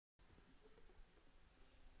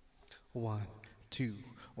One, two,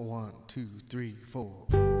 1, 2, 3, 4.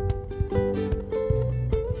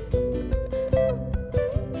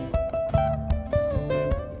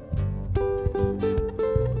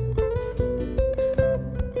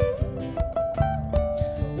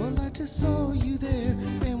 Well, I just saw you there,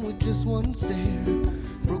 and with just one stare,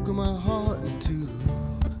 broke my heart in two.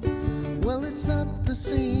 Well, it's not the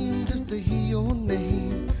same just to hear your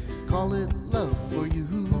name, call it love for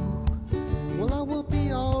you. Well, I will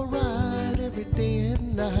be alright every day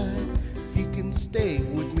and night if you can stay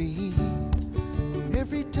with me.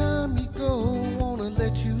 Every time you go, wanna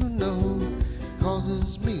let you know,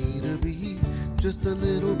 causes me to be just a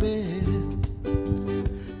little bit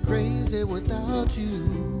crazy without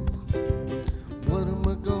you. What am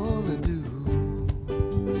I gonna do?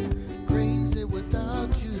 Crazy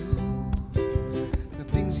without you, the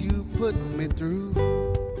things you put me through.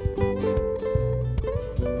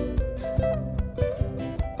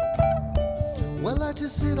 Well, I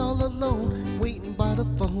just sit all alone, waiting by the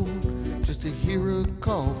phone, just to hear a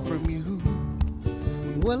call from you.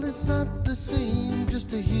 Well, it's not the same just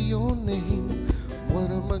to hear your name. What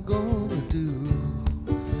am I gonna do?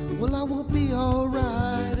 Well, I will be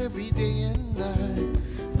alright every day and night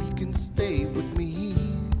if you can stay with me.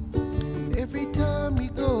 Every time you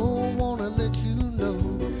go, wanna let you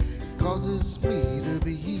know, it causes me to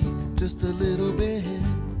be just a little bit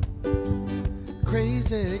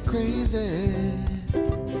crazy, crazy,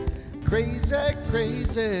 crazy,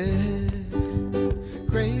 crazy,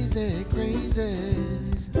 crazy, crazy,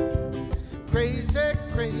 crazy,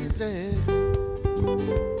 crazy.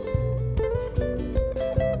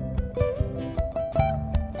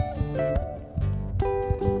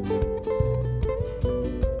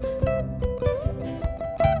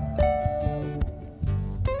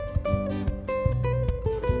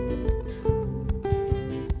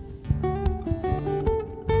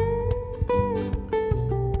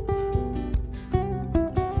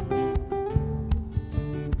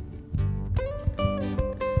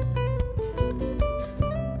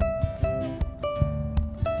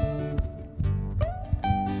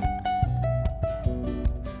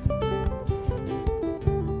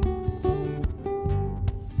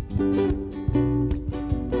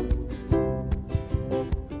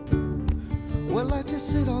 Well, I just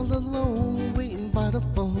sit all alone, waiting by the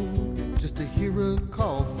phone, just to hear a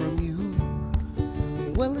call from you.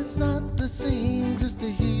 Well, it's not the same just to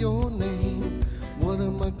hear your name. What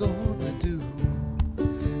am I gonna do?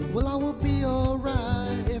 Well, I will be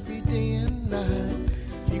alright every day and night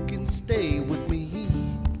if you can stay with me.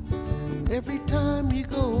 Every time you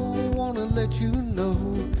go, wanna let you know,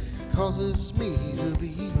 causes me to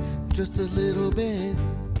be just a little bit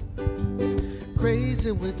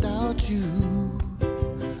crazy without you.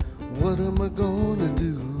 What am I gonna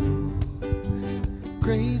do?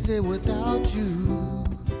 Crazy without you,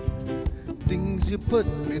 things you put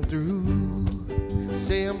me through.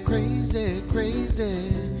 Say I'm crazy,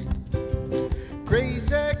 crazy,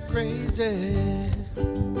 crazy, crazy,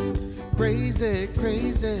 crazy,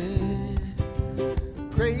 crazy,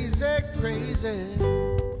 crazy, crazy.